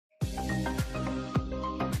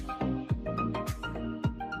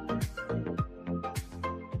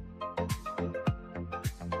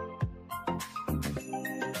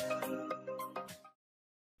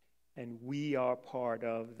we are part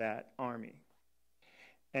of that army.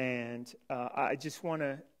 And I just want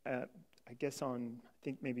to, I guess on, I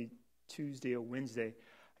think maybe Tuesday or Wednesday,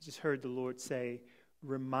 I just heard the Lord say,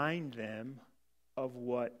 remind them of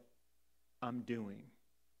what I'm doing.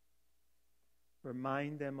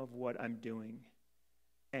 Remind them of what I'm doing.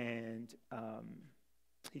 And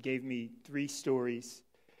he gave me 3 stories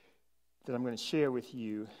that I'm going to share with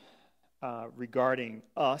you regarding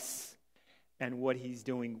us and what he's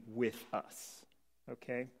doing with us.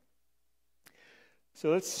 Okay?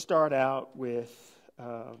 So let's start out with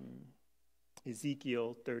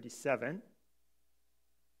Ezekiel 37.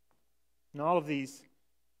 And all of these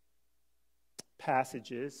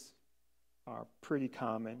passages are pretty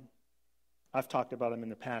common. I've talked about them in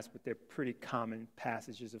the past, but they're pretty common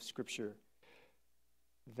passages of Scripture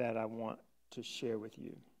that I want to share with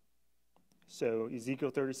you. So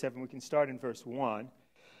Ezekiel 37, we can start in verse 1.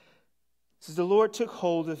 It says, "The Lord took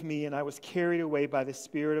hold of me, and I was carried away by the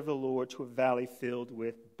Spirit of the Lord to a valley filled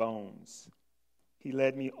with bones. He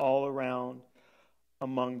led me all around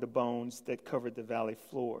among the bones that covered the valley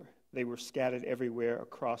floor. They were scattered everywhere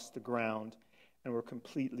across the ground and were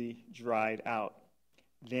completely dried out.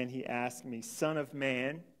 Then he asked me, 'Son of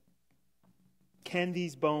man, can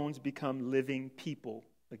these bones become living people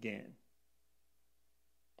again?'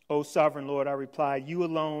 'O sovereign Lord,' I replied, 'you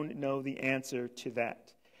alone know the answer to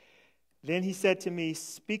that.' Then he said to me,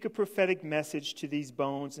 'Speak a prophetic message to these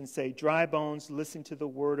bones and say, dry bones, listen to the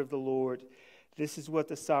word of the Lord. This is what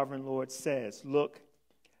the sovereign Lord says. Look,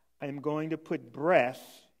 I am going to put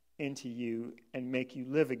breath into you and make you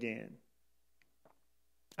live again.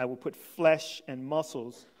 I will put flesh and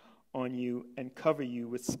muscles on you and cover you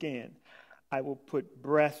with skin. I will put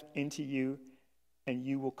breath into you and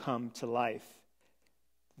you will come to life.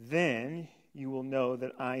 Then you will know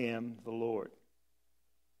that I am the Lord.'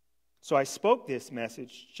 So I spoke this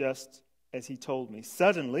message just as he told me.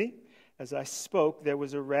 Suddenly, as I spoke, there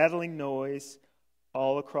was a rattling noise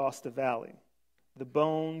all across the valley. The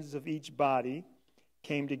bones of each body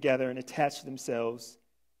came together and attached themselves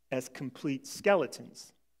as complete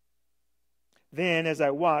skeletons. Then, as I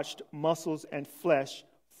watched, muscles and flesh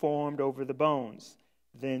formed over the bones.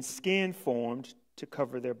 Then skin formed to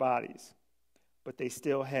cover their bodies, but they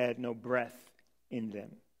still had no breath in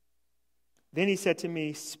them. Then he said to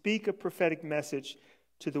me, 'Speak a prophetic message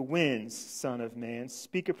to the winds, Son of man.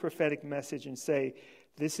 Speak a prophetic message and say,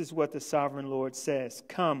 this is what the sovereign Lord says.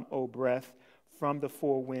 Come, O breath, from the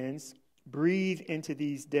 4 winds. Breathe into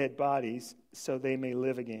these dead bodies so they may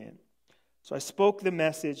live again.' So I spoke the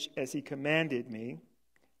message as he commanded me,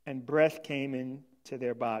 and breath came into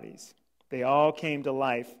their bodies. They all came to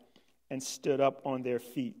life and stood up on their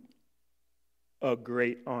feet, a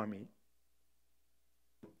great army."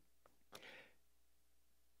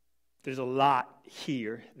 There's a lot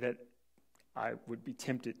here that I would be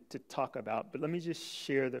tempted to talk about, but let me just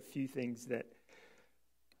share the few things that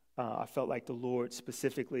I felt like the Lord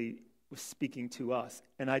specifically was speaking to us.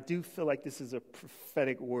 And I do feel like this is a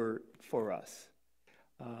prophetic word for us,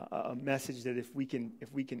 a message that if we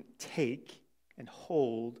can take and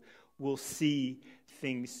hold, we'll see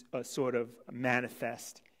things sort of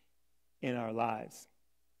manifest in our lives.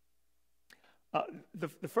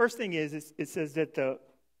 The first thing is it says that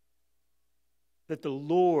the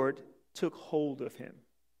Lord took hold of him.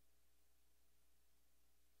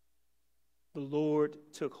 The Lord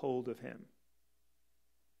took hold of him.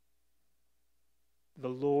 The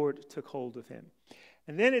Lord took hold of him.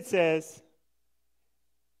 And then it says,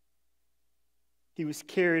 he was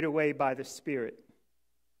carried away by the Spirit.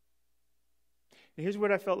 And here's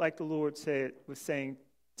what I felt like the Lord was saying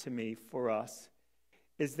to me for us,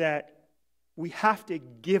 is that we have to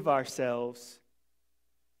give ourselves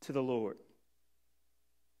to the Lord.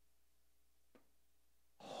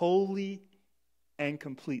 Wholly and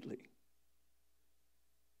completely.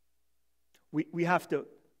 We have to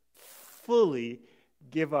fully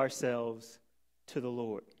give ourselves to the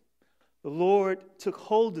Lord. The Lord took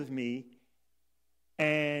hold of me,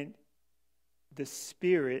 and the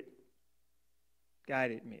Spirit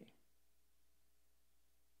guided me.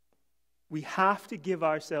 We have to give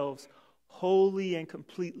ourselves wholly and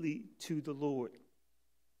completely to the Lord.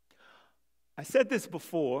 I said this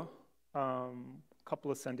before, a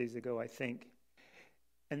couple of Sundays ago, I think,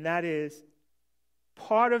 and that is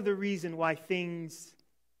part of the reason why things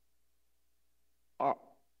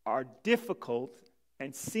are difficult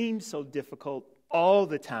and seem so difficult all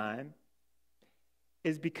the time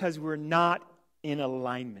is because we're not in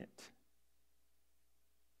alignment.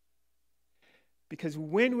 Because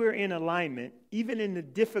when we're in alignment, even in the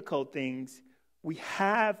difficult things, we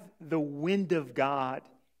have the wind of God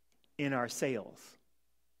in our sails.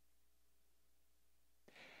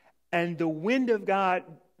 And the wind of God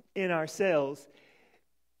in our sails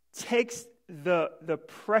takes the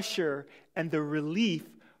pressure and the relief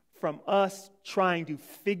from us trying to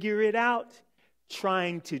figure it out,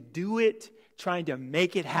 trying to do it, trying to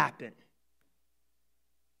make it happen.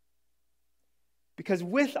 Because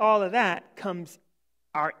with all of that comes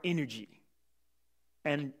our energy.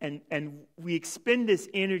 And we expend this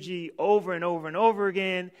energy over and over and over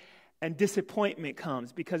again, and disappointment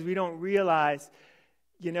comes because we don't realize,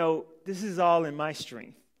 this is all in my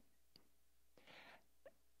strength.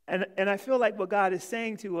 And I feel like what God is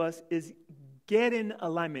saying to us is, get in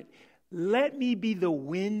alignment. Let me be the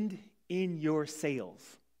wind in your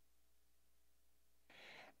sails.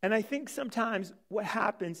 And I think sometimes what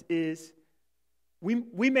happens is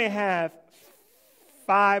we may have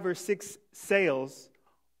 5 or 6 sails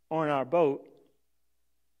on our boat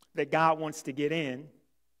that God wants to get in,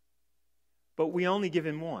 but we only give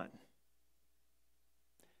him one.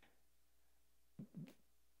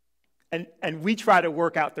 And we try to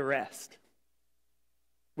work out the rest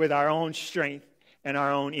with our own strength and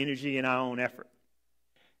our own energy and our own effort.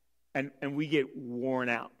 And we get worn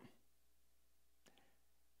out.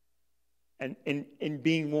 And in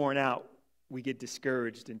being worn out, we get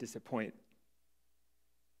discouraged and disappointed.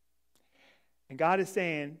 And God is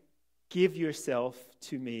saying, give yourself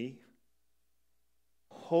to me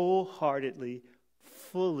wholeheartedly,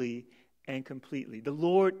 fully, and completely. The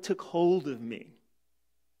Lord took hold of me.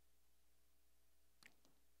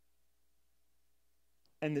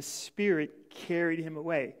 And the Spirit carried him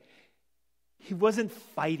away. He wasn't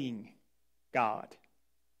fighting God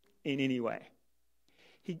in any way.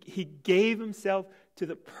 He gave himself to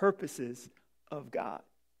the purposes of God.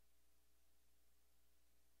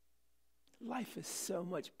 Life is so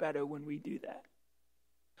much better when we do that.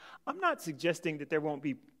 I'm not suggesting that there won't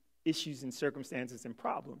be issues and circumstances and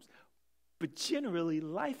problems, but generally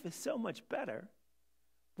life is so much better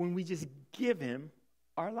when we just give him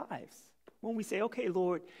our lives. When we say, okay,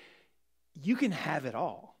 Lord, you can have it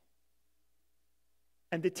all.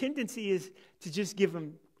 And the tendency is to just give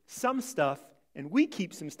him some stuff, and we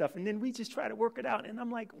keep some stuff, and then we just try to work it out. And I'm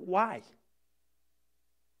like, why?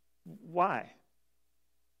 Why?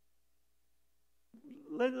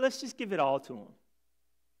 Let's just give it all to him.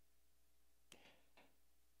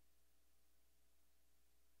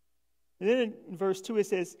 And then in verse 2 it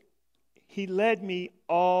says, he led me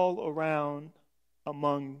all around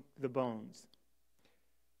among the bones.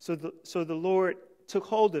 So the Lord took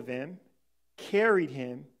hold of him, carried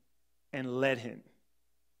him, and led him.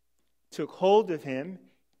 Took hold of him,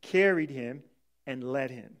 carried him, and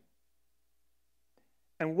led him.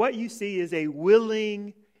 And what you see is a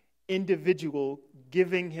willing individual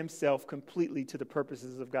giving himself completely to the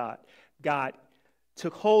purposes of God. God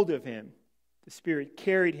took hold of him, the Spirit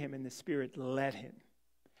carried him, and the Spirit led him.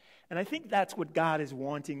 And I think that's what God is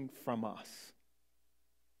wanting from us.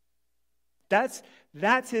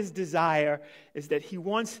 That's his desire, is that he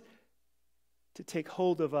wants to take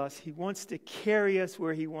hold of us. He wants to carry us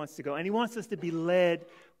where he wants to go. And he wants us to be led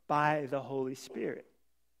by the Holy Spirit.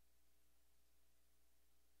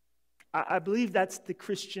 I believe that's the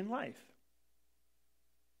Christian life.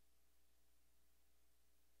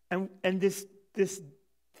 And this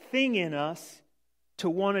thing in us to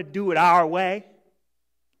want to do it our way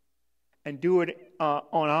and do it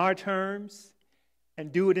on our terms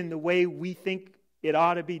and do it in the way we think it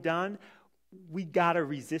ought to be done, we got to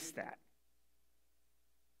resist that.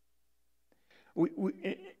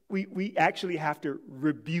 We actually have to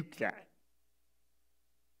rebuke that.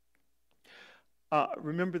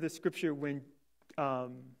 Remember the scripture when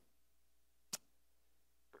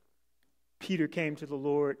Peter came to the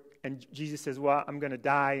Lord and Jesus says, well, I'm going to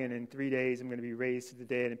die and in 3 days I'm going to be raised to the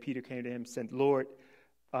dead. And Peter came to him and said, Lord,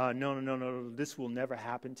 no, this will never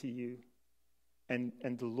happen to you. And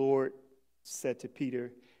the Lord said to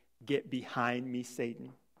Peter, get behind me,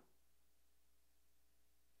 Satan.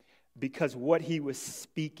 Because what he was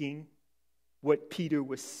speaking, what Peter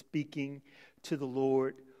was speaking to the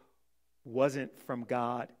Lord wasn't from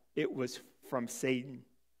God. It was from Satan.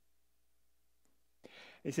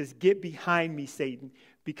 It says, get behind me, Satan,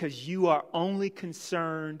 because you are only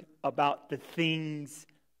concerned about the things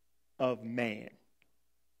of man.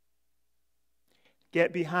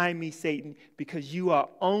 Get behind me, Satan, because you are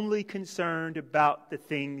only concerned about the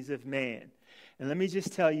things of man. And let me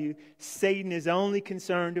just tell you, Satan is only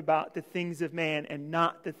concerned about the things of man and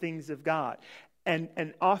not the things of God.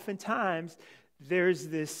 And oftentimes, there's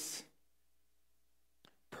this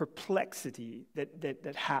perplexity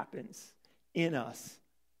that happens in us.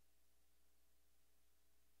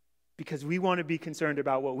 Because we want to be concerned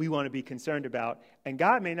about what we want to be concerned about, and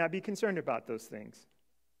God may not be concerned about those things.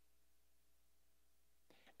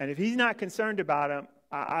 And if he's not concerned about them,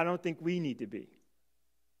 I don't think we need to be.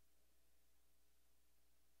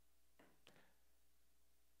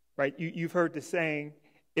 Right? You've heard the saying,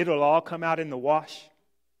 it'll all come out in the wash.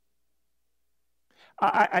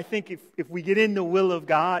 I think if we get in the will of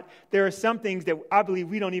God, there are some things that I believe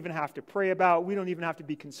we don't even have to pray about. We don't even have to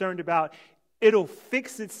be concerned about. It'll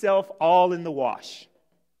fix itself all in the wash.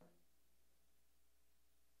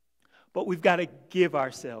 But we've got to give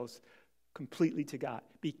ourselves completely to God.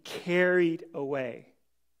 Be carried away.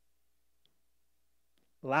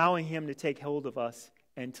 Allowing him to take hold of us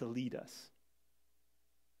and to lead us.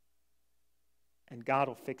 And God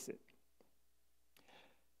will fix it.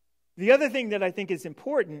 The other thing that I think is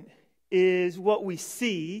important is what we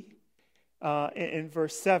see in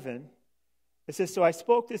verse 7. It says, "So I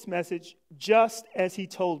spoke this message just as he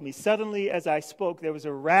told me. Suddenly as I spoke, there was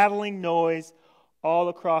a rattling noise all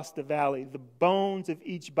across the valley. The bones of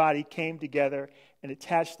each body came together and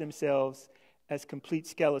attached themselves as complete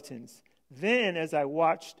skeletons. Then as I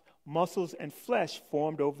watched, muscles and flesh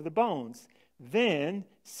formed over the bones. Then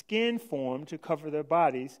skin formed to cover their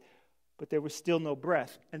bodies, but there was still no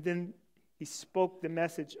breath." And then he spoke the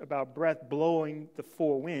message about breath blowing the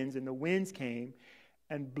four winds, and the winds came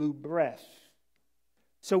and blew breath.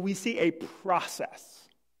 So we see a process.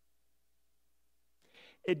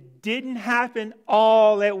 It didn't happen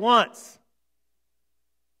all at once.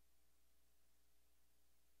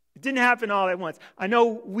 It didn't happen all at once. I know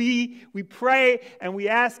we pray and we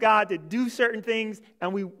ask God to do certain things,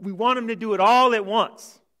 and we want him to do it all at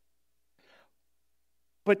once.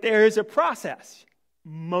 But there is a process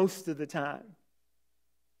most of the time.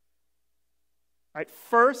 Right?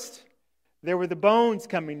 First, there were the bones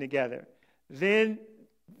coming together. Then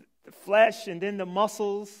the flesh, and then the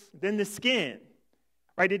muscles, then the skin.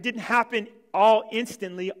 Right? It didn't happen all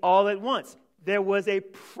instantly, all at once. There was a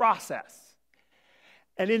process.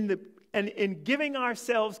 And in giving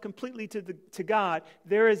ourselves completely to God,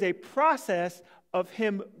 there is a process of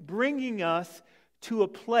him bringing us to a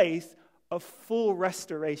place of full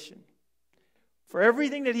restoration. For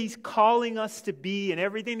everything that he's calling us to be and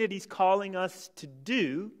everything that he's calling us to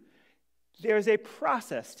do, there's a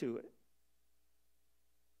process to it. It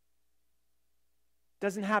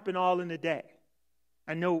doesn't happen all in a day.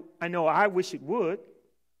 I know I wish it would,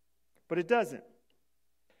 but it doesn't.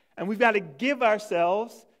 And we've got to give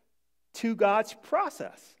ourselves to God's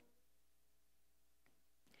process.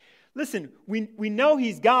 Listen, we know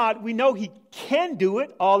he's God. We know he can do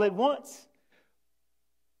it all at once.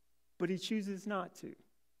 But he chooses not to.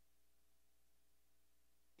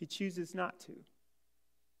 He chooses not to.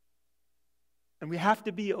 And we have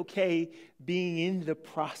to be okay being in the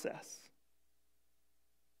process.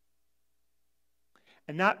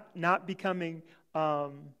 And not becoming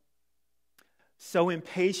so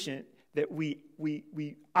impatient that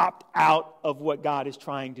we opt out of what God is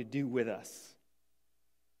trying to do with us.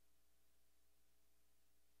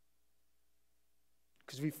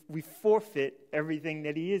 Because we forfeit everything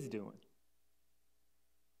that he is doing.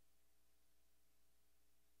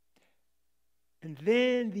 And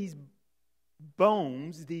then these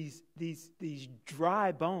bones, these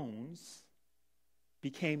dry bones,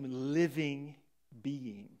 became living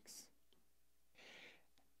beings.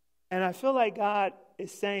 And I feel like God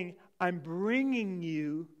is saying, I'm bringing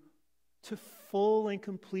you to full and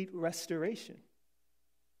complete restoration.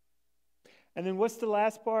 And then what's the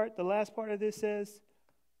last part? The last part of this says,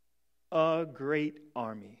 a great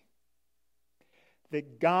army.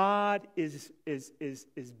 That God is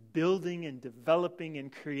building and developing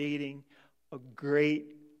and creating a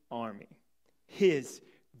great army. His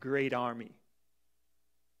great army.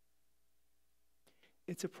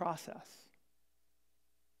 It's a process.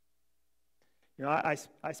 You know,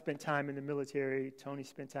 I spent time in the military. Tony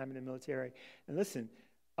spent time in the military. And listen,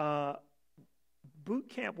 boot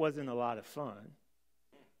camp wasn't a lot of fun.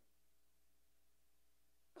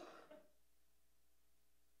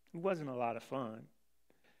 It wasn't a lot of fun.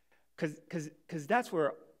 Because that's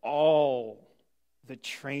where all the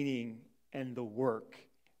training and the work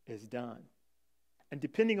is done. And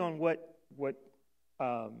depending on what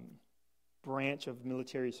branch of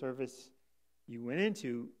military service you went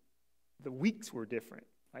into, the weeks were different.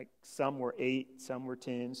 Like some were 8, some were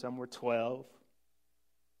 10, some were 12.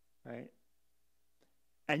 Right?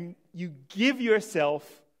 And you give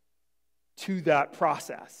yourself to that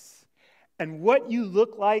process. And what you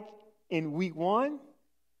look like in week 1,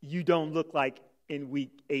 you don't look like in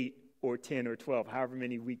week 8 or 10 or 12, however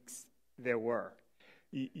many weeks there were.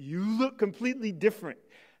 You look completely different.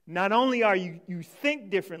 Not only are you think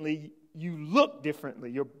differently, you look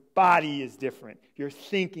differently. Your body is different. Your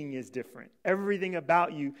thinking is different. Everything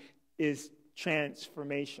about you is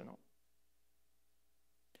transformational.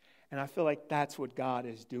 And I feel like that's what God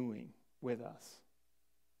is doing with us.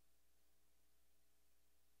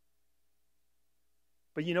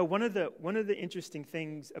 But you know, one of the interesting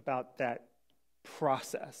things about that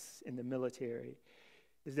process in the military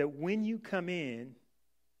is that when you come in,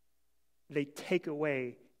 they take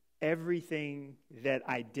away everything that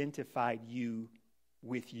identified you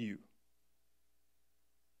with you.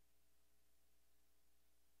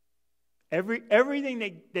 Everything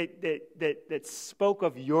that spoke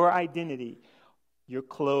of your identity, your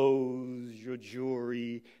clothes, your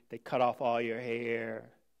jewelry, they cut off all your hair.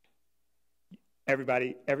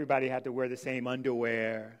 Everybody had to wear the same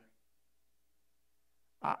underwear.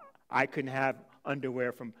 I couldn't have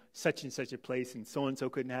underwear from such and such a place, and so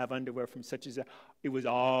couldn't have underwear from such as a... It was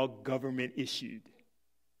all government issued.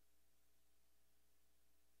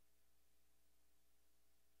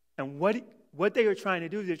 And what they were trying to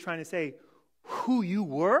do is they're trying to say who you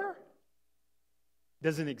were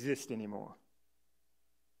doesn't exist anymore.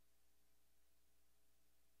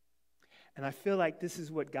 And I feel like this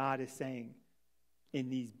is what God is saying in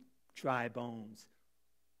these dry bones.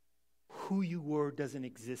 Who you were doesn't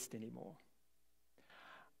exist anymore.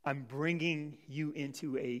 I'm bringing you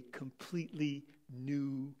into a completely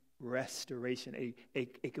new restoration,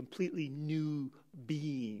 a completely new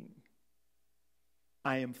being.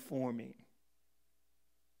 I am forming.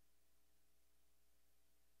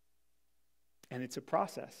 And it's a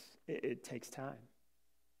process. It takes time.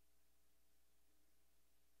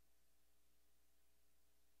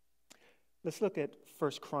 Let's look at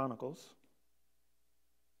 1 Chronicles.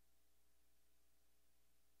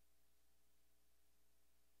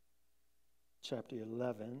 Chapter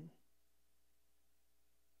 11,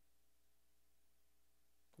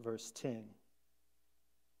 verse 10.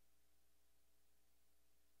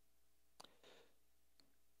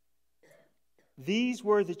 These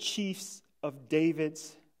were the chiefs of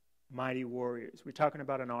David's mighty warriors. We're talking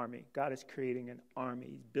about an army. God is creating an army.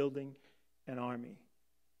 He's building an army.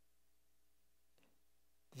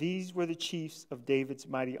 These were the chiefs of David's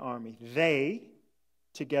mighty army. They,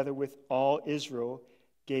 together with all Israel,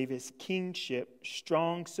 gave his kingship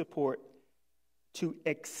strong support to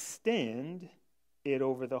extend it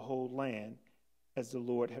over the whole land as the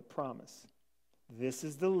Lord had promised. This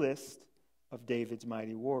is the list of David's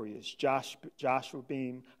mighty warriors. Joshua,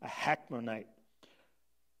 being a Hakmonite,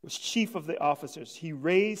 was chief of the officers. He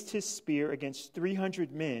raised his spear against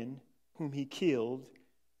 300 men whom he killed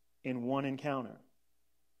in one encounter.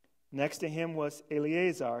 Next to him was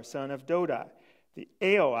Eleazar, son of Dodai, the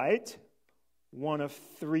Aoite, one of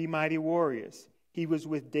 3 mighty warriors. He was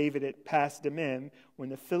with David at Pas Dammim when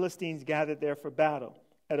the Philistines gathered there for battle,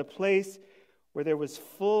 at a place where there was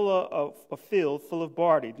a field full of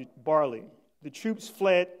barley. The troops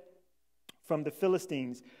fled from the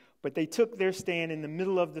Philistines, but they took their stand in the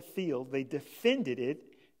middle of the field. They defended it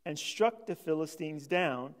and struck the Philistines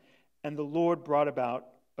down, and the Lord brought about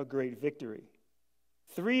a great victory.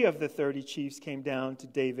 3 of the 30 chiefs came down to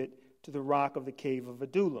David to the rock of the cave of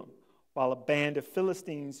Adullam, while a band of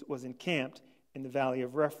Philistines was encamped in the valley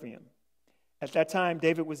of Rephaim. At that time,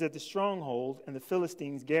 David was at the stronghold, and the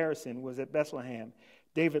Philistines' garrison was at Bethlehem.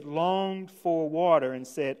 David longed for water and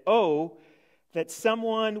said, "Oh, that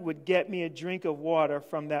someone would get me a drink of water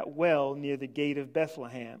from that well near the gate of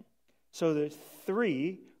Bethlehem." So the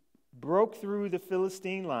 3 broke through the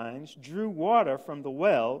Philistine lines, drew water from the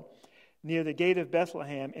well near the gate of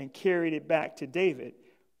Bethlehem, and carried it back to David.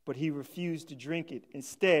 But he refused to drink it.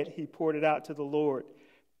 Instead, he poured it out to the Lord.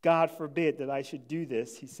 "God forbid that I should do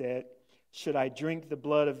this," he said. "Should I drink the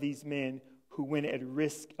blood of these men who went at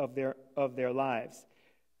risk of their lives?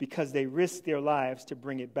 Because they risked their lives to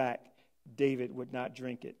bring it back, David would not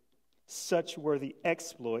drink it." Such were the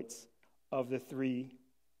exploits of the 3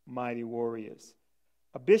 mighty warriors.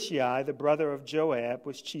 Abishai, the brother of Joab,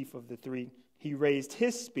 was chief of the 3. He raised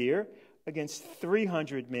his spear against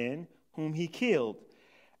 300 men whom he killed.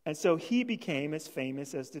 And so he became as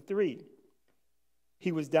famous as the 3.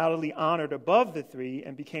 He was doubtlessly honored above the 3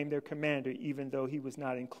 and became their commander, even though he was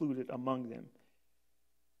not included among them.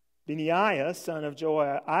 Benaiah, son of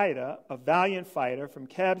Joiada, a valiant fighter from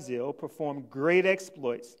Kabzeel, performed great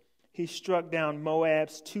exploits. He struck down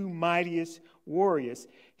Moab's 2 mightiest warriors.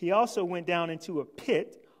 He also went down into a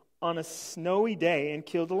pit on a snowy day and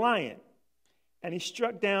killed a lion. And he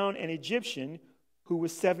struck down an Egyptian who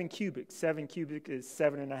was 7 cubits. 7 cubits is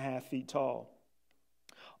 7.5 feet tall.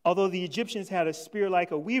 Although the Egyptians had a spear like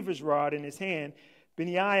a weaver's rod in his hand,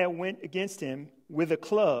 Benaiah went against him with a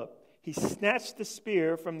club. He snatched the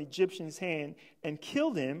spear from the Egyptian's hand and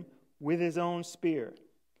killed him with his own spear.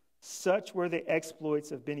 Such were the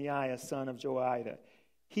exploits of Benaiah, son of Joiada.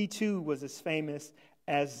 He too was as famous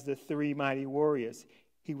as the 3 mighty warriors.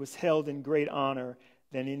 He was held in great honor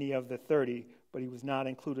than any of the 30, but he was not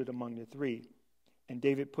included among the 3. And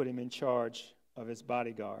David put him in charge of his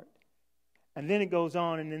bodyguard. And then it goes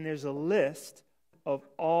on, and then there's a list of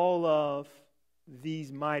all of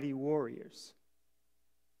these mighty warriors.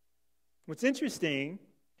 What's interesting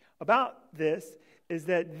about this is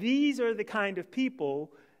that these are the kind of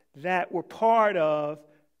people that were part of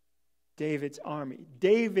David's army.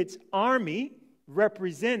 David's army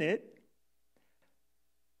represented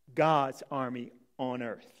God's army on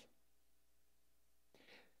earth.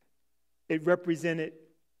 It represented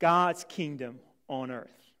God's kingdom on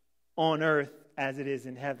earth as it is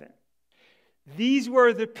in heaven. These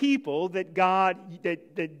were the people that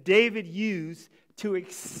that David used to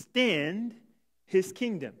extend his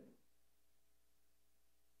kingdom.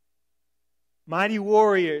 Mighty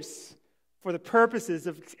warriors for the purposes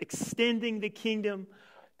of extending the kingdom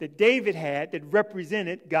that David had that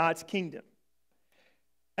represented God's kingdom.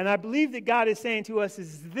 And I believe that God is saying to us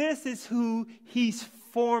this is who he's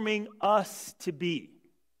forming us to be.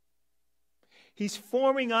 He's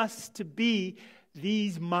forming us to be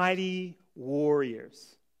these mighty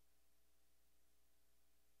warriors.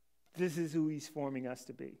 This is who he's forming us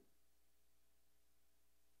to be.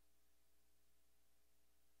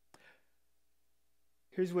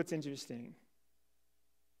 Here's what's interesting.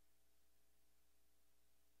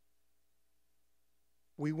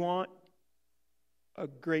 We want a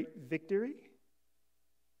great victory,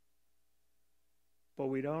 but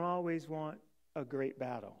we don't always want a great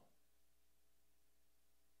battle.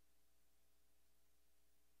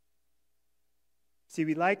 See,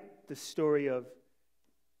 we like the story of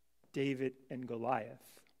David and Goliath.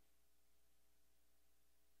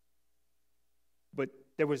 But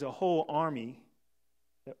there was a whole army,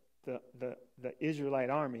 the Israelite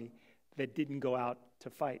army, that didn't go out to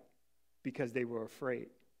fight because they were afraid.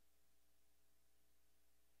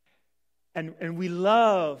 And we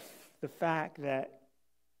love the fact that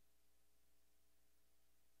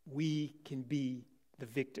we can be the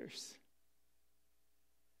victors.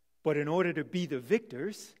 But in order to be the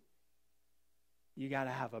victors, you got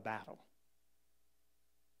to have a battle.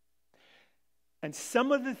 And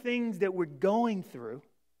some of the things that we're going through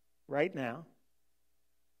right now,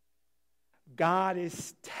 God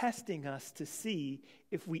is testing us to see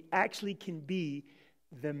if we actually can be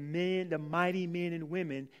the men, the mighty men and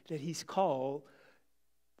women that he's called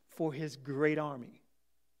for his great army.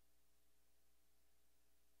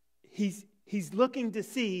 He's looking to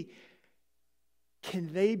see,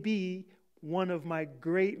 can they be one of my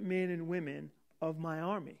great men and women of my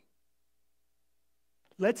army?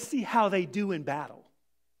 Let's see how they do in battle.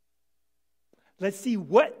 Let's see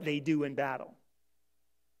what they do in battle.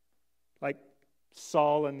 Like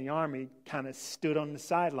Saul and the army kind of stood on the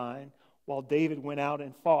sideline while David went out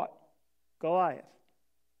and fought Goliath.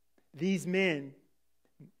 These men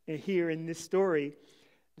here in this story,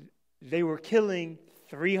 they were killing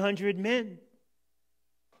 300 men.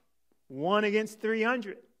 1 against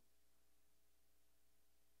 300.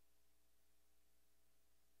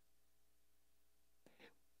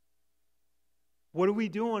 What are we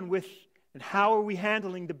doing with, and how are we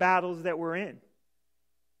handling the battles that we're in?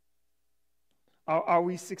 Are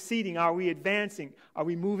we succeeding? Are we advancing? Are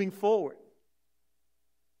we moving forward?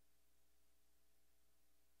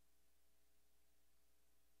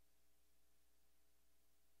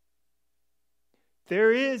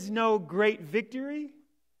 There is no great victory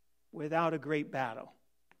without a great battle.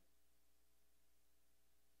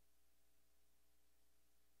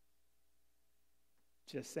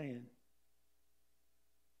 Just saying.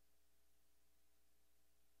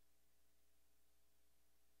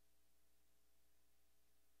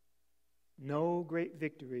 No great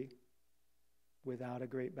victory without a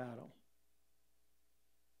great battle.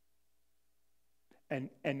 And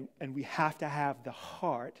we have to have the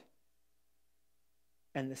heart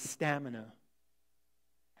and the stamina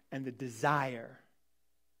and the desire.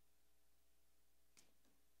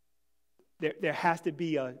 There has to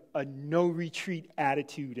be a no retreat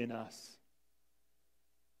attitude in us.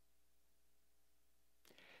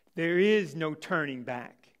 There is no turning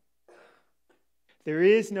back. There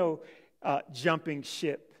is no jumping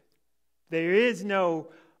ship. There is no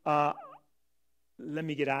let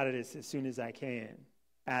me get out of this as soon as I can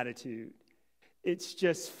attitude. It's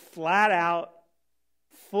just flat out,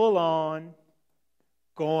 full on,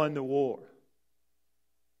 going to war.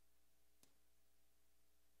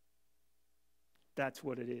 That's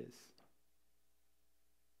what it is.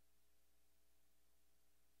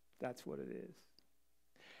 That's what it is.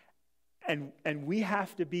 And we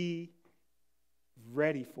have to be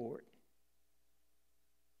ready for it.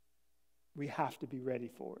 We have to be ready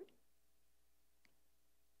for it.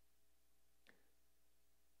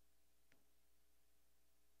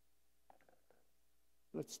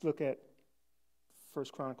 Let's look at 1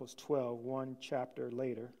 Chronicles 12, one chapter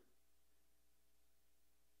later.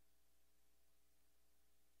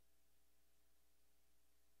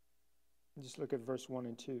 Just look at verse 1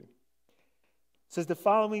 and 2. It says, the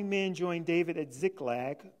following men joined David at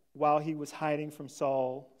Ziklag while he was hiding from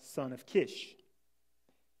Saul, son of Kish.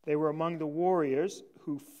 They were among the warriors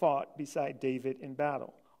who fought beside David in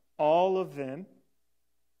battle. All of them,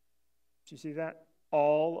 did you see that?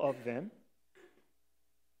 All of them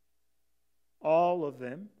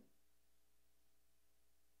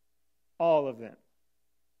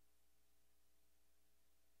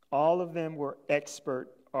were expert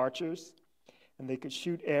archers, and they could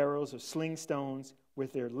shoot arrows or sling stones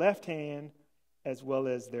with their left hand as well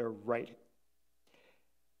as their right.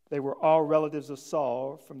 They were all relatives of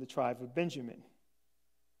Saul from the tribe of Benjamin.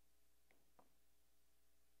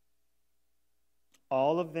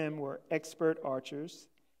 All of them were expert archers,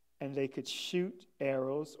 and they could shoot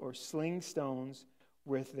arrows or sling stones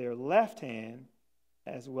with their left hand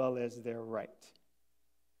as well as their right.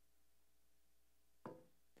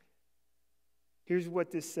 Here's what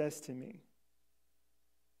this says to me.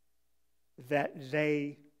 That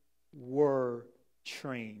they were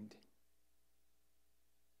trained.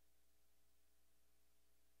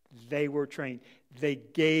 They were trained. They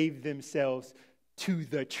gave themselves to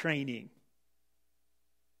the training.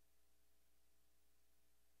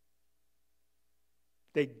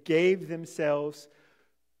 They gave themselves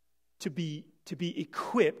to be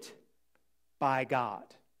equipped by God,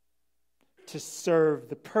 to serve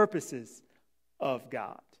the purposes of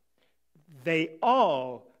God. They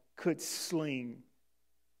all could sling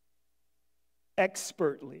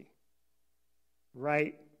expertly.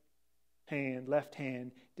 Right hand, left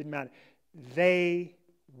hand, didn't matter. They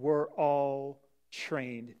were all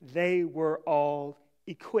trained. They were all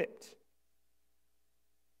equipped.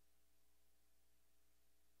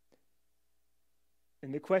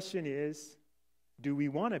 And the question is, do we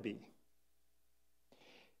want to be?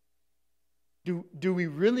 Do we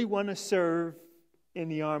really want to serve in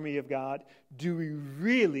the army of God? Do we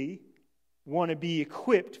really want to be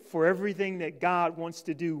equipped for everything that God wants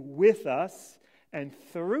to do with us and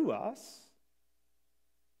through us?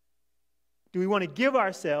 Do we want to give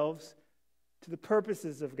ourselves to the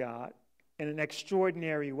purposes of God in an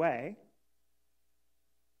extraordinary way?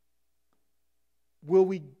 Will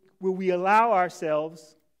we allow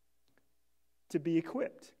ourselves to be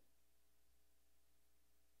equipped?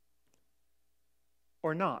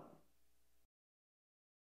 Or not?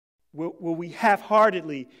 Will we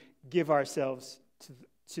half-heartedly give ourselves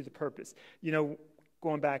to the purpose? You know,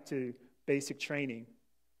 going back to basic training,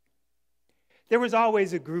 there was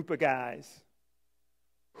always a group of guys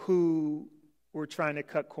who were trying to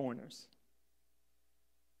cut corners.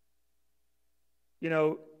 You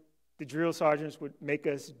know, the drill sergeants would make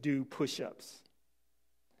us do push-ups.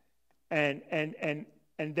 And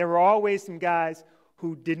there were always some guys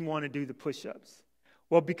who didn't want to do the push-ups.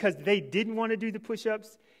 Well, because they didn't want to do the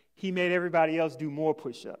push-ups, he made everybody else do more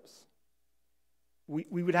push-ups.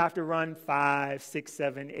 We would have to run 5, 6,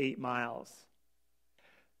 7, 8 miles.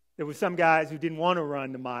 There were some guys who didn't want to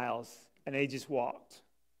run the miles, and they just walked.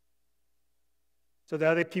 So the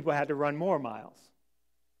other people had to run more miles.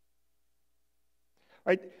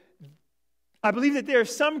 Right? I believe that there are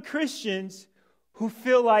some Christians who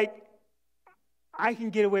feel like I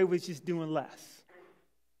can get away with just doing less.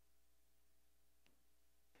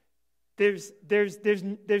 There's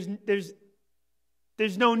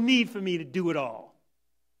no need for me to do it all.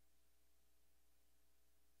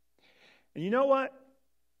 And you know what?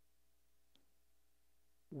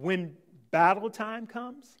 When battle time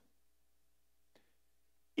comes,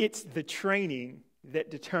 it's the training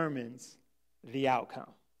that determines the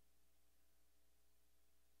outcome.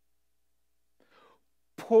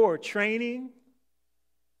 Poor training,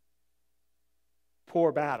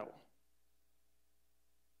 poor battle.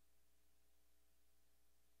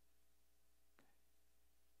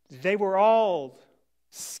 They were all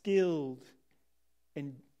skilled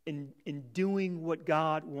in doing what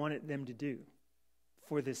God wanted them to do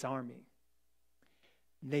for this army.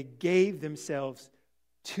 They gave themselves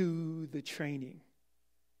to the training.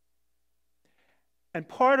 And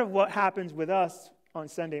part of what happens with us on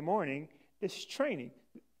Sunday morning is training.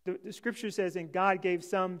 The scripture says, and God gave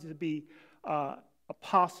some to be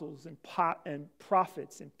apostles and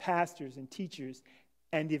prophets and pastors and teachers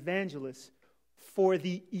and evangelists for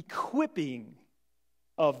the equipping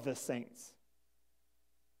of the saints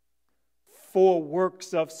for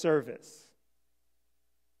works of service.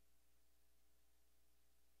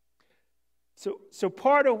 So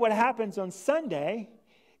part of what happens on Sunday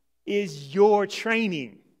is your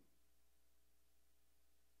training.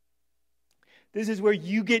 This is where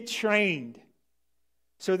you get trained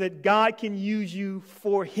so that God can use you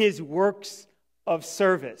for His works of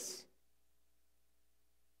service.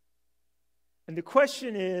 And the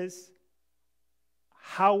question is,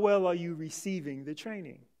 how well are you receiving the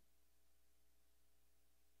training?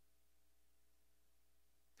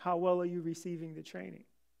 How well are you receiving the training?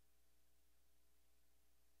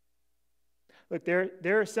 Look,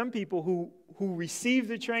 there are some people who receive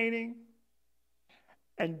the training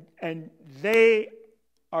and they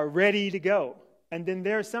are ready to go. And then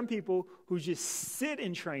there are some people who just sit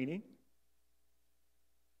in training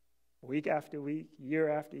week after week, year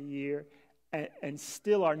after year, and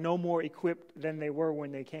still are no more equipped than they were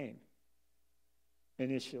when they came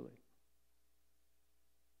initially.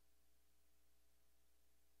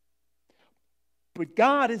 But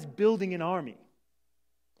God is building an army.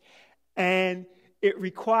 And it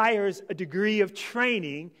requires a degree of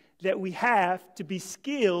training that we have to be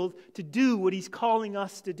skilled to do what He's calling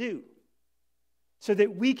us to do. So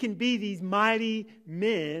that we can be these mighty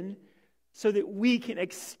men, so that we can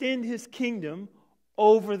extend His kingdom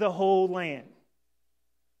over the whole land.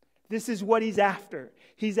 This is what He's after.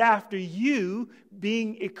 He's after you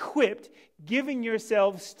being equipped, giving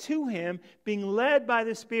yourselves to Him, being led by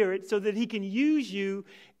the Spirit so that He can use you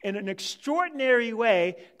in an extraordinary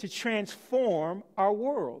way to transform our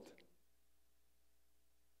world.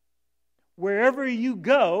 Wherever you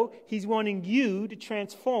go, He's wanting you to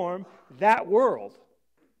transform that world.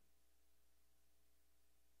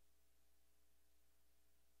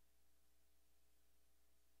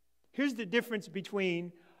 Here's the difference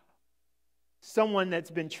between someone that's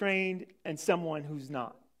been trained and someone who's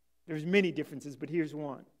not. There's many differences, but here's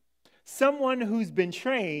one. Someone who's been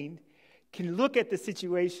trained can look at the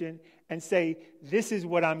situation and say, this is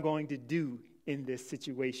what I'm going to do in this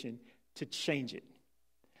situation to change it.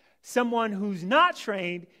 Someone who's not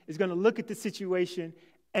trained is going to look at the situation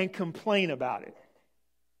and complain about it.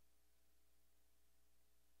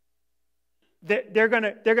 They're going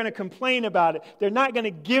to complain about it. They're not going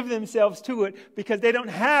to give themselves to it because they don't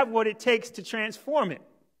have what it takes to transform it.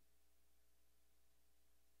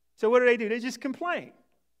 So what do? They just complain.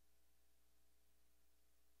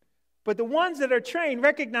 But the ones that are trained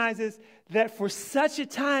recognizes that for such a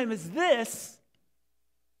time as this,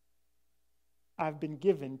 I've been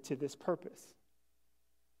given to this purpose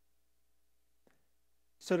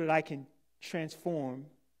so that I can transform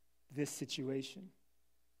this situation.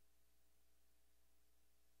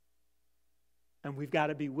 And we've got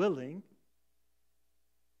to be willing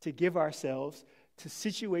to give ourselves to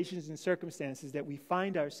situations and circumstances that we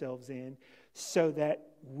find ourselves in so that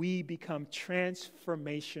we become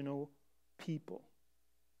transformational people.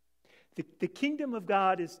 The kingdom of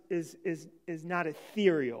God is not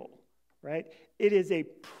ethereal, right? It is a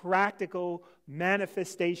practical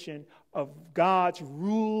manifestation of God's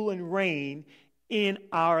rule and reign in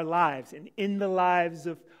our lives and in the lives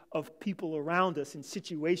of people around us and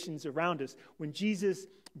situations around us. When Jesus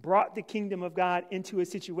brought the kingdom of God into a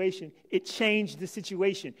situation, it changed the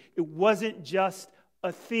situation. It wasn't just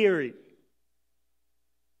a theory.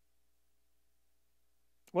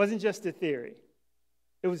 It wasn't just a theory.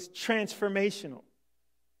 It was transformational.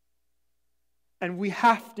 And we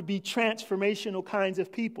have to be transformational kinds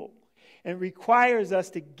of people. And it requires us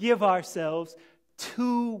to give ourselves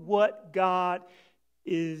to what God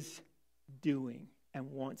is doing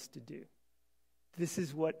and wants to do. This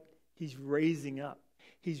is what He's raising up.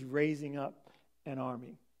 He's raising up an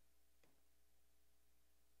army.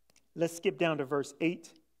 Let's skip down to verse 8.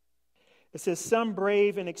 It says, some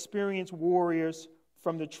brave and experienced warriors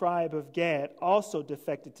from the tribe of Gad also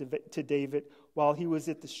defected to David while he was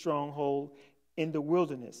at the stronghold in the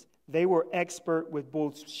wilderness. They were expert with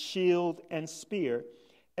both shield and spear,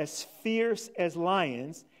 as fierce as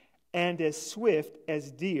lions and as swift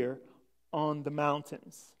as deer on the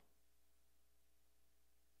mountains.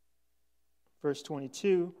 Verse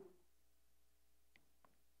 22.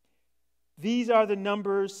 These are the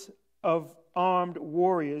numbers of armed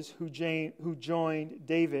warriors who joined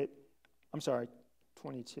David. I'm sorry,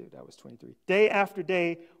 22. That was 23. Day after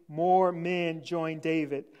day, more men joined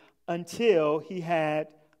David until he had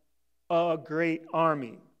a great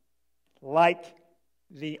army, like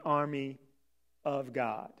the army of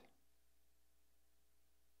God.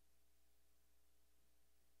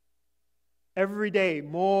 Every day,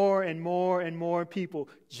 more and more and more people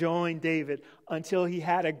joined David until he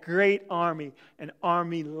had a great army, an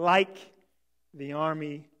army like the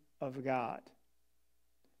army of God.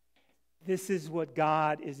 This is what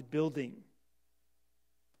God is building.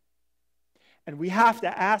 And we have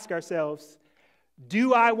to ask ourselves,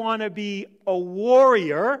 do I want to be a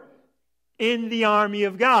warrior in the army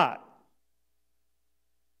of God?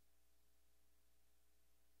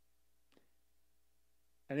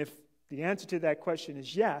 And if the answer to that question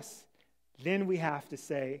is yes, then we have to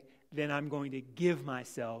say, then I'm going to give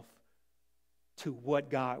myself to what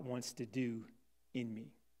God wants to do in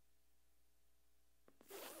me.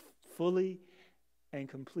 Fully and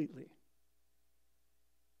completely.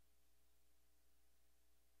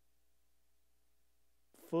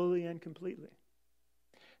 Fully and completely.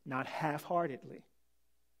 Not half-heartedly.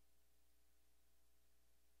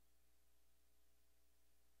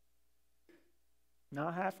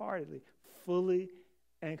 Not half-heartedly. Fully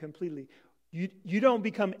and completely. You don't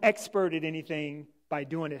become expert at anything by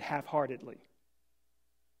doing it half-heartedly.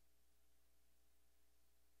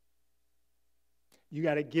 You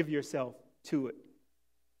got to give yourself to it.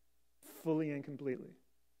 Fully and completely.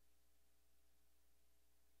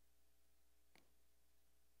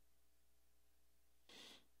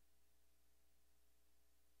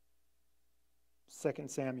 Second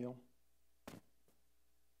Samuel.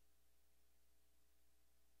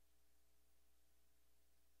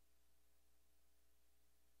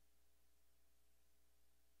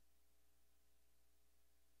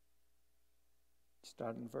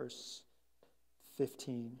 Start in verse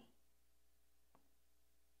 15.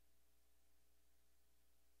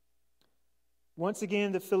 Once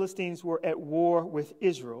again, the Philistines were at war with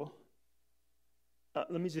Israel.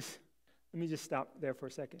 Let me just stop there for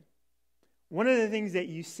a second. One of the things that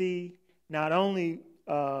you see, not only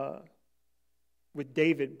with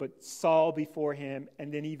David, but Saul before him,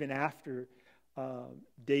 and then even after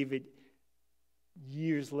David,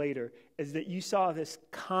 years later, is that you saw this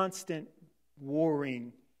constant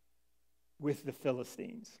warring with the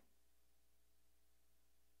Philistines.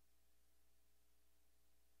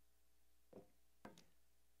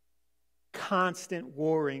 Constant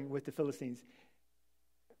warring with the Philistines.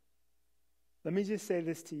 Let me just say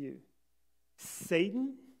this to you.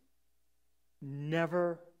 Satan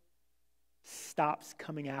never stops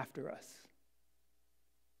coming after us.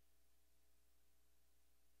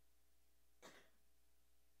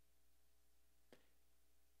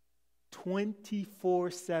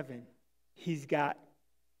 "24/7, he's got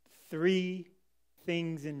 3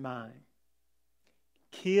 things in mind: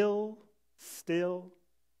 kill, steal,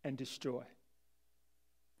 and destroy.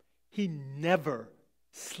 He never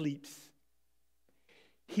sleeps.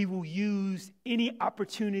 He will use any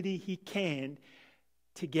opportunity he can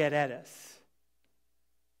to get at us.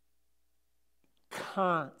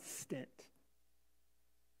 Constant.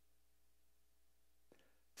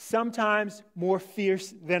 Sometimes more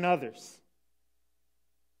fierce than others.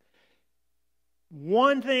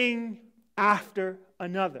 One thing after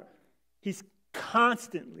another. He's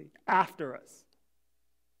constantly after us.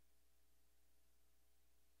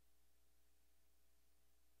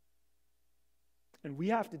 And we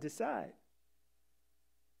have to decide,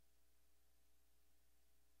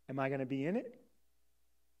 am I going to be in it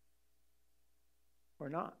or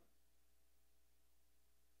not?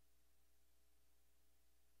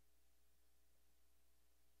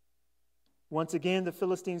 Once again, the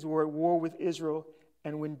Philistines were at war with Israel,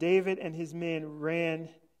 and when David and his men were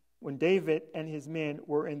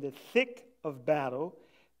in the thick of battle,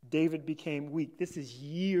 David became weak. This is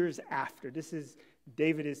years after.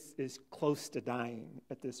 David is close to dying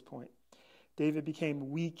at this point. David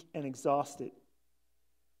became weak and exhausted.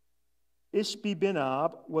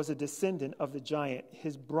 Ishbi-Benob was a descendant of the giant.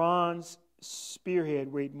 His bronze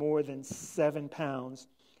spearhead weighed more than 7 pounds,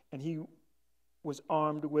 and he was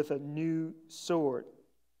armed with a new sword.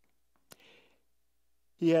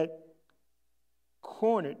 He had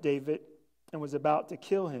cornered David and was about to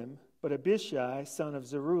kill him, but Abishai, son of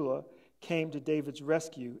Zeruiah, came to David's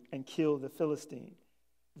rescue and killed the Philistine.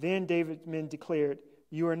 Then David's men declared,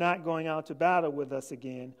 "You are not going out to battle with us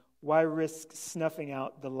again. Why risk snuffing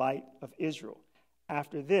out the light of Israel?"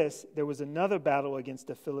 After this, there was another battle against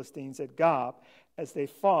the Philistines at Gob. As they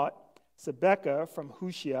fought, Sebekah from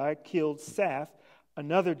Hushai killed Saph,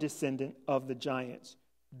 another descendant of the giants.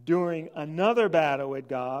 During another battle at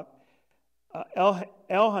Gob,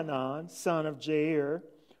 Elhanan, son of Jair,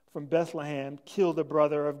 from Bethlehem, killed the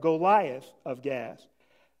brother of Goliath of Gath.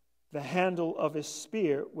 The handle of his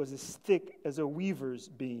spear was as thick as a weaver's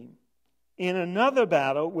beam. In another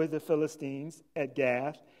battle with the Philistines at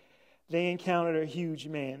Gath, they encountered a huge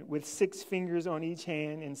man with 6 fingers on each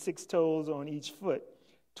hand and 6 toes on each foot,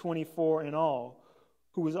 24 in all,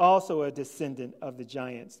 who was also a descendant of the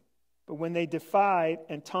giants. But when they defied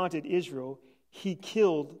and taunted Israel, he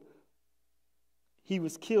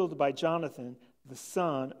was killed by Jonathan, the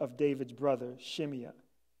son of David's brother, Shimea.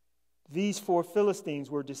 These 4 Philistines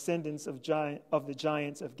were descendants of the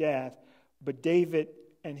giants of Gath, but David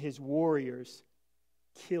and his warriors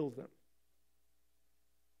killed them.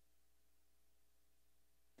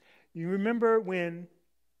 You remember when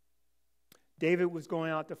David was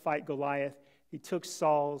going out to fight Goliath, he took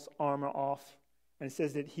Saul's armor off, and it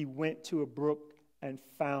says that he went to a brook and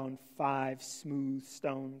found 5 smooth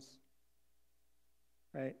stones.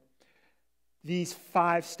 Right? These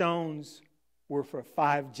 5 stones were for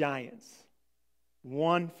 5 giants.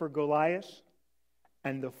 1 for Goliath,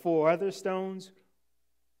 and the 4 other stones,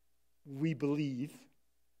 we believe,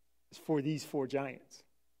 is for these 4 giants.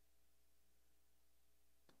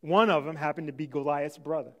 One of them happened to be Goliath's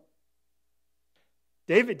brother.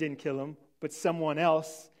 David didn't kill him, but someone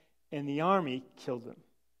else in the army killed him.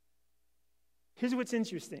 Here's what's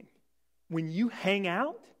interesting. When you hang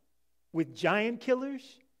out with giant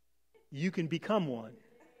killers, you can become one.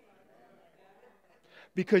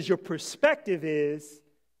 Because your perspective is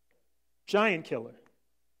giant killer.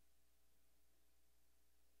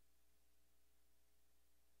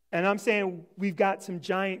 And I'm saying we've got some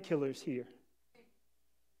giant killers here.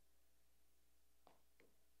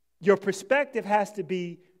 Your perspective has to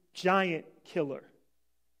be giant killer.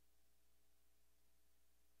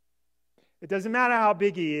 It doesn't matter how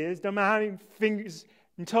big he is, doesn't matter how many fingers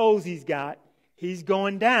and toes he's got, he's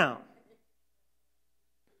going down.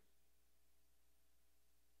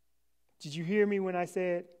 Did you hear me when I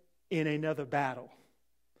said, in another battle?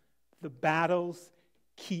 The battles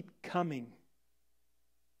keep coming.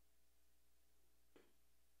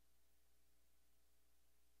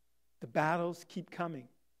 The battles keep coming.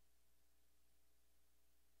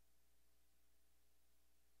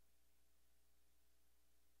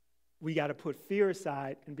 We got to put fear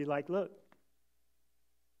aside and be like, look,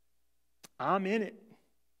 I'm in it.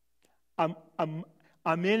 I'm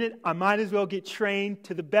in it. I might as well get trained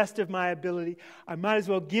to the best of my ability. I might as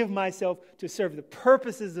well give myself to serve the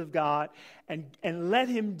purposes of God and let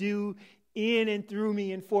him do in and through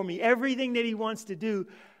me and for me everything that he wants to do,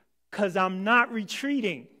 because I'm not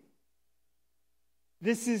retreating.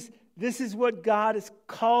 This is what God has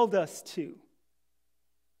called us to.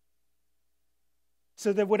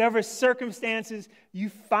 So that whatever circumstances you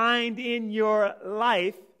find in your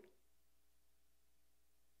life,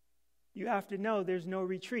 you have to know there's no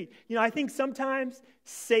retreat. You know, I think sometimes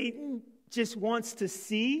Satan just wants to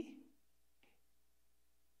see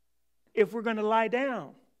if we're going to lie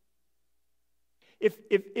down.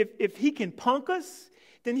 If he can punk us,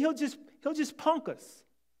 then he'll just punk us.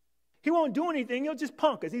 He won't do anything, he'll just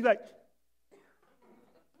punk us. He's like,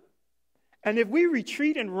 and if we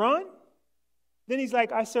retreat and run, then he's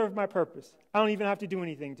like, I serve my purpose. I don't even have to do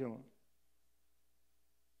anything to him.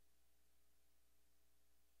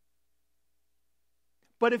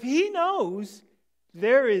 But if he knows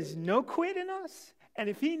there is no quit in us, and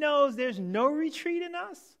if he knows there's no retreat in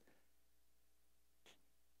us,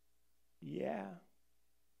 yeah,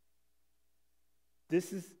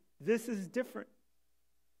 this is different.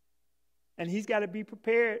 And he's got to be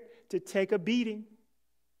prepared to take a beating.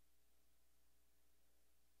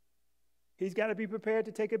 He's got to be prepared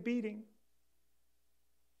to take a beating.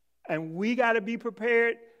 And we got to be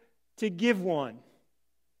prepared to give one.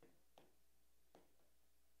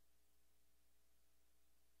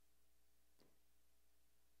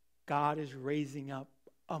 God is raising up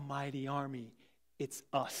a mighty army. It's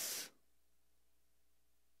us.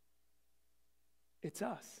 It's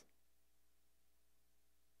us.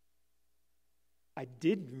 I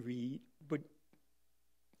didn't read, but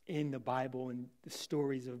in the Bible and the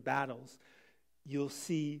stories of battles, you'll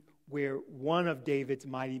see where one of David's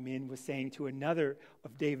mighty men was saying to another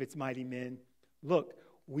of David's mighty men, look,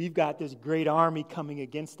 we've got this great army coming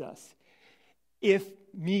against us. If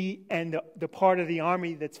me and the part of the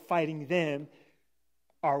army that's fighting them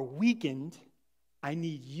are weakened, I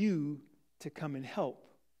need you to come and help.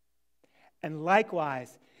 And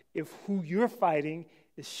likewise, if who you're fighting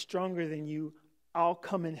is stronger than you, I'll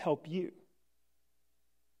come and help you.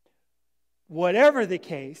 Whatever the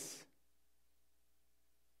case,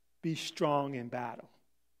 be strong in battle.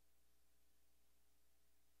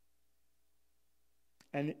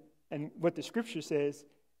 And what the scripture says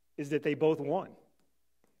is that they both won.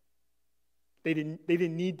 They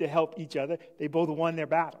didn't need to help each other. They both won their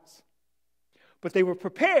battles. But they were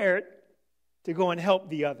prepared to go and help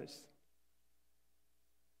the others.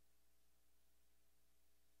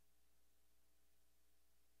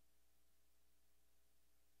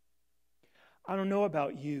 I don't know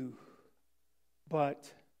about you,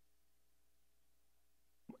 but,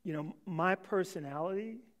 my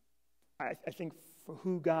personality, I think for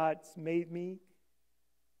who God's made me,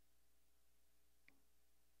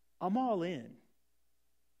 I'm all in.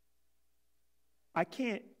 I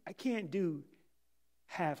can't do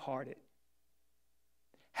half-hearted.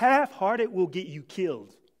 Half-hearted will get you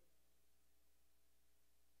killed.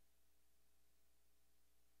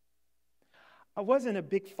 I wasn't a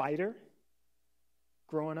big fighter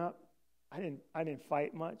growing up. I didn't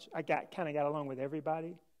fight much. I kind of got along with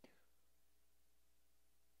everybody.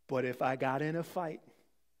 But if I got in a fight,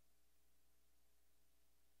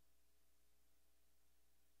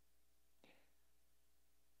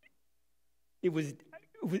 it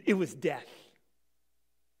was death.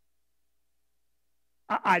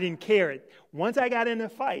 I didn't care. Once I got in a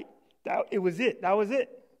fight, it was it. That was it.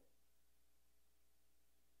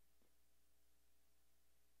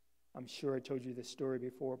 I'm sure I told you this story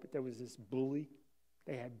before, but there was this bully.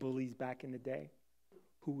 They had bullies back in the day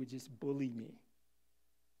who would just bully me.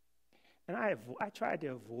 And I tried to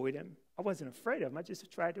avoid him. I wasn't afraid of him. I just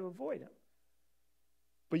tried to avoid him.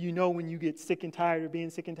 But when you get sick and tired of being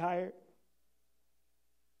sick and tired?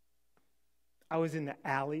 I was in the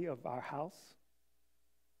alley of our house,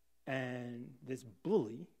 and this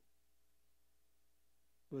bully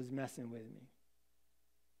was messing with me.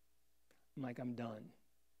 I'm like, I'm done.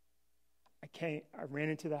 I ran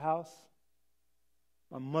into the house.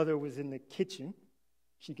 My mother was in the kitchen.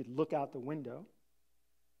 She could look out the window,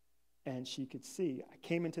 and she could see. I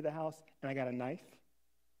came into the house, and I got a knife.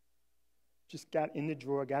 Just got in the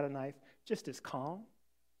drawer, got a knife, just as calm.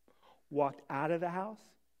 Walked out of the house,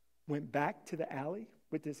 went back to the alley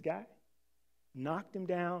with this guy, knocked him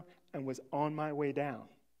down, and was on my way down.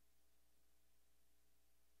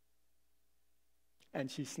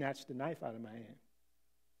 And she snatched the knife out of my hand.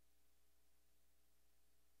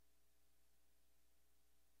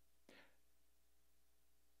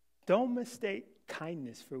 Don't mistake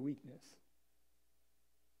kindness for weakness.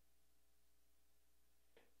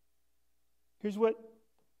 Here's what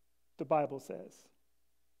the Bible says.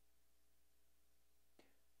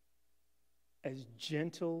 As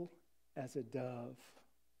gentle as a dove,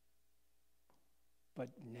 but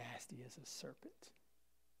nasty as a serpent.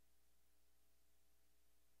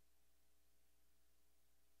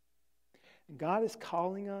 And God is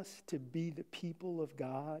calling us to be the people of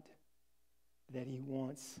God that He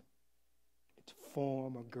wants to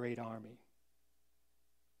form a great army.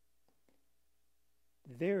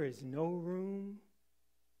 There is no room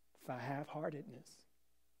for half-heartedness.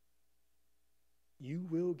 You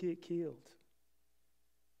will get killed.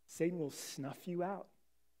 Satan will snuff you out.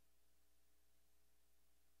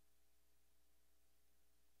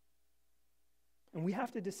 And we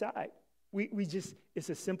have to decide. It's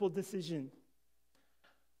a simple decision.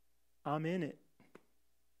 I'm in it.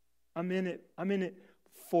 I'm in it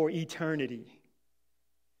for eternity.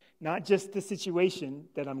 Not just the situation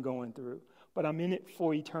that I'm going through, but I'm in it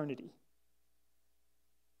for eternity.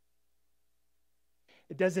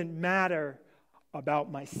 It doesn't matter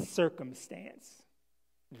about my circumstance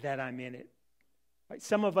that I'm in it. Right?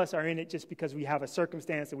 Some of us are in it just because we have a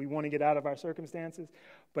circumstance and we want to get out of our circumstances.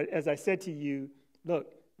 But as I said to you,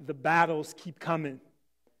 look, the battles keep coming.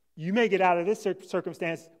 You may get out of this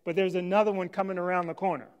circumstance, but there's another one coming around the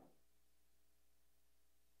corner.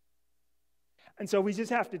 And so we just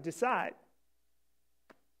have to decide,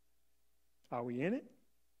 are we in it?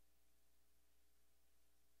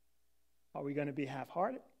 Are we going to be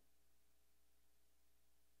half-hearted?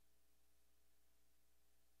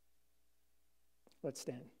 Let's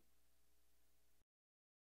stand.